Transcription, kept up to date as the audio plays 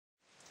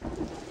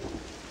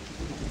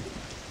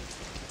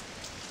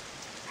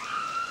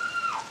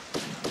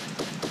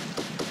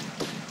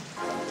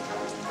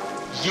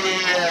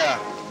Yeah,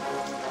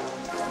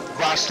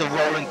 Rasta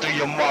rolling through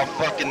your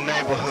motherfucking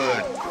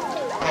neighborhood.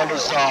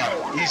 Paulozar,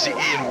 Easy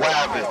E and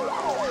Wabbit.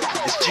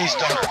 It's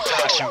G-Stone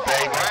production,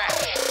 baby.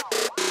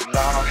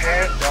 Long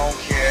hair, don't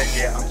care,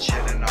 yeah, I'm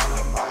chillin' on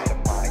the mic.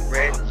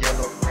 Red,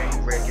 yellow, green,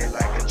 reggae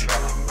like a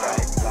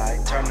traffic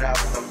light. Turn out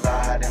the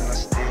light and I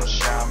still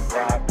shine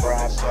bright.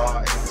 Saw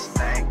in this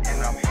thing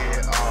and I'm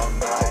here all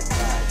night.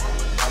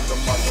 I'm the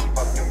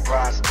motherfucking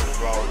Rasta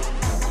roller.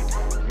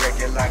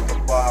 Reggae like a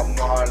Bob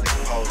Marley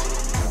poster.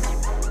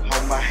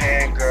 Hold my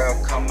hand, girl,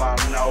 come on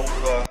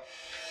over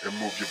and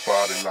move your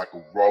body like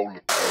a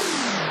roller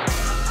coaster.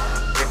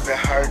 If it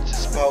hurts, it's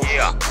supposed to.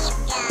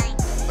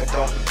 But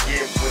don't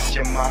forget what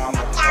your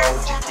mama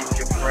told you. Keep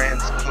your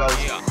friends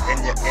close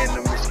and your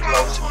enemies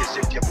closer. Cause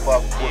if you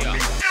fuck with me,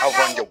 I'll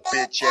run your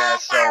bitch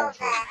ass over.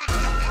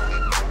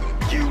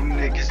 You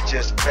niggas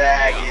just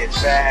faggot.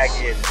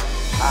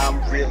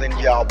 I'm reeling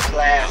y'all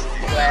plastic.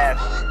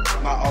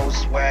 My old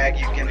swag,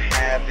 you can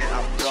have it.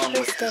 I'm done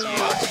with this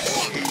money.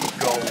 Here you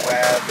go,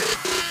 Wabbit.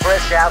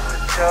 Fresh out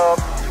the tub,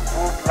 to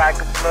whoop like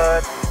a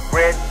blood.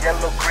 Red,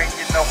 yellow, green,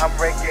 you know I'm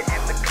reggae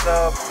in the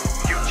club.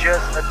 You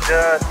just a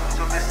dud,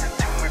 so listen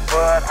to me,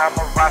 bud. I'm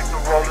a Rasta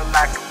roller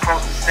like a pro,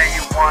 to say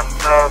you want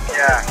love,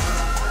 yeah.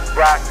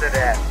 Rasta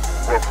that.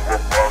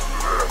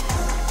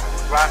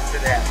 Rasta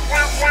that.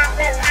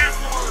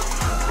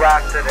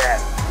 Rasta that.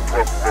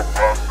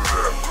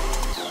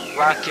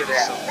 Rasta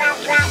that.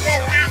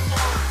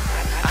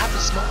 I've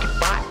been smoking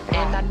pot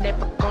and I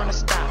never gonna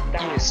stop.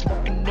 Yeah,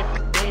 smoking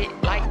every day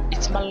like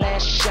it's my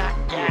last shot.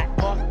 Yeah,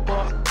 puff,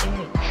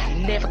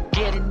 never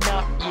get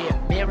enough. Yeah,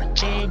 Mary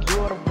Jane,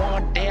 you're the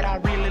one that I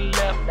really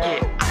love.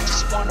 Yeah, I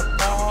just wanna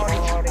party,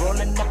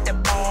 rolling up the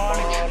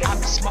Marley. I've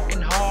been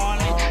smoking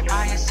Harley,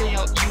 I ain't sell,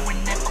 you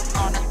ain't never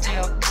gonna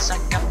tell. Cause I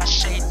got my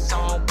shades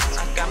on,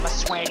 I got my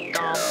swag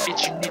on.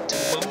 Bitch, you need to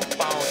move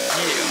on,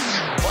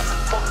 yeah.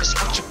 Motherfuckers,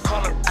 what you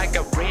color? I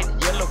got red,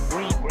 yellow,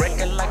 green,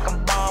 reggae like a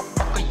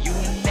motherfucker you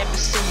ain't never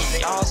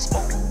seen. Y'all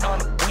smoking on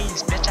the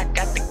wings, bitch, I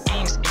got the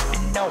games. If you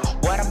know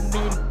what I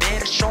mean,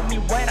 better show me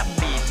what I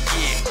mean,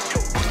 yeah.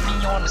 Put me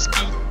on the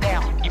speed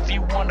down, if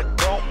you wanna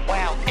go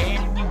wild.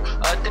 And you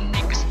other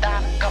niggas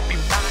stop, copy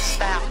my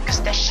style.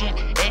 Cause that shit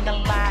ain't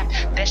alive,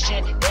 that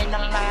shit ain't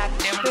alive.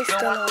 Never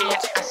go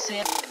ahead, I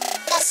said.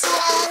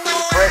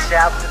 Fresh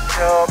out the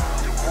tub,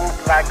 to whoop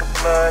like a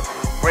blood.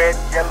 Red,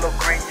 yellow,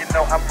 green, you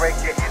know I'm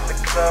reggae in the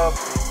club.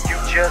 You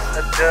just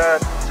a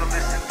dud, so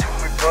listen to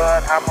me,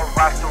 bud. I'm a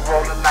Rasta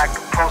roller like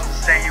a pro, to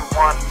say you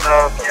want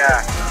love, yeah.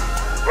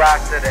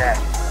 Rasta that.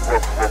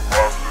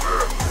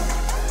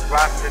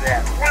 Rasta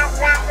that.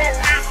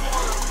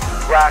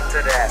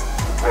 Rasta that.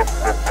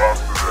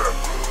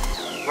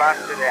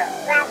 Rasta that.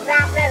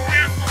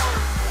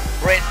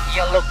 Red,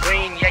 yellow,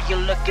 green, yeah, you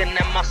looking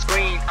at my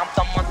screen. I'm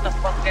the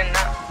motherfucking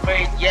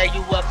upgrade, yeah,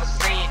 you ever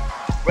seen.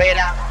 Red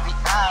out the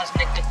eyes,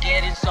 nigga,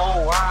 getting so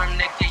high,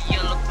 nigga,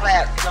 yellow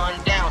class, gun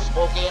down,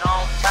 smoke it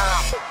on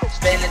time.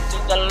 Spend it to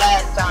the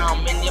last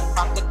time, in your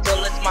pocket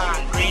till it's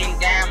mine. Green,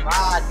 damn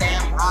high,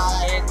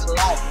 it's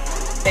life.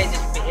 They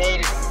just be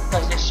hated,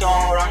 cause it's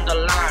short on the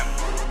line.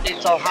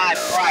 It's so high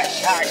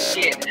price, high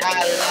shit,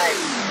 high life.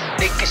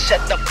 Nigga, shut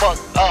the fuck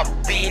up,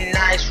 be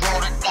nice, roll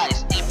the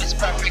dice. If it's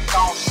perfect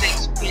on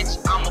 6, bitch,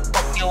 I'ma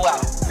fuck you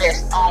out.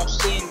 Best on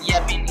scene,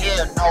 yeah, been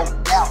here, no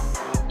doubt.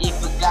 If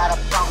you got a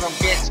problem,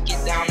 bitch, get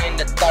down in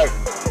the dirt.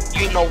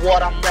 You know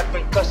what I'm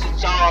reppin', cause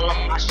it's all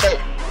on my shirt.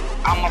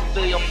 I'ma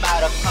feel your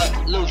matter, cut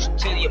loose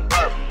till you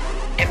burp.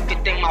 If you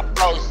think my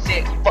flow's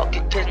sick, fuck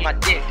it, kiss my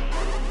dick.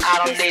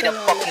 I don't need a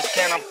fucking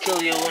can, I'll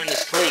kill you in your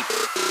sleep.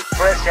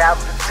 Fresh out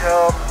the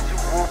tub, to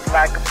whoop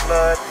like a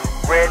blood.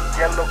 Red,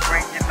 yellow,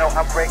 green, you know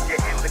I'm reggae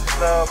in the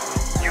club.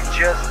 You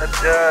just a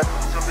dud,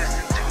 so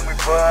listen to me,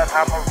 bud.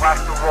 I'm a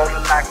Rasta roller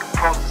like a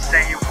pro, to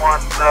say you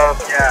want love,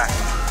 yeah.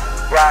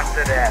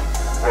 Rasta that.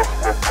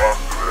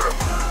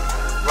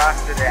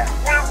 Rasta that.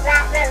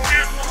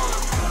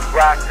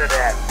 Rasta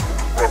that.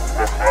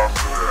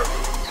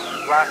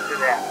 Rasta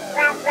that.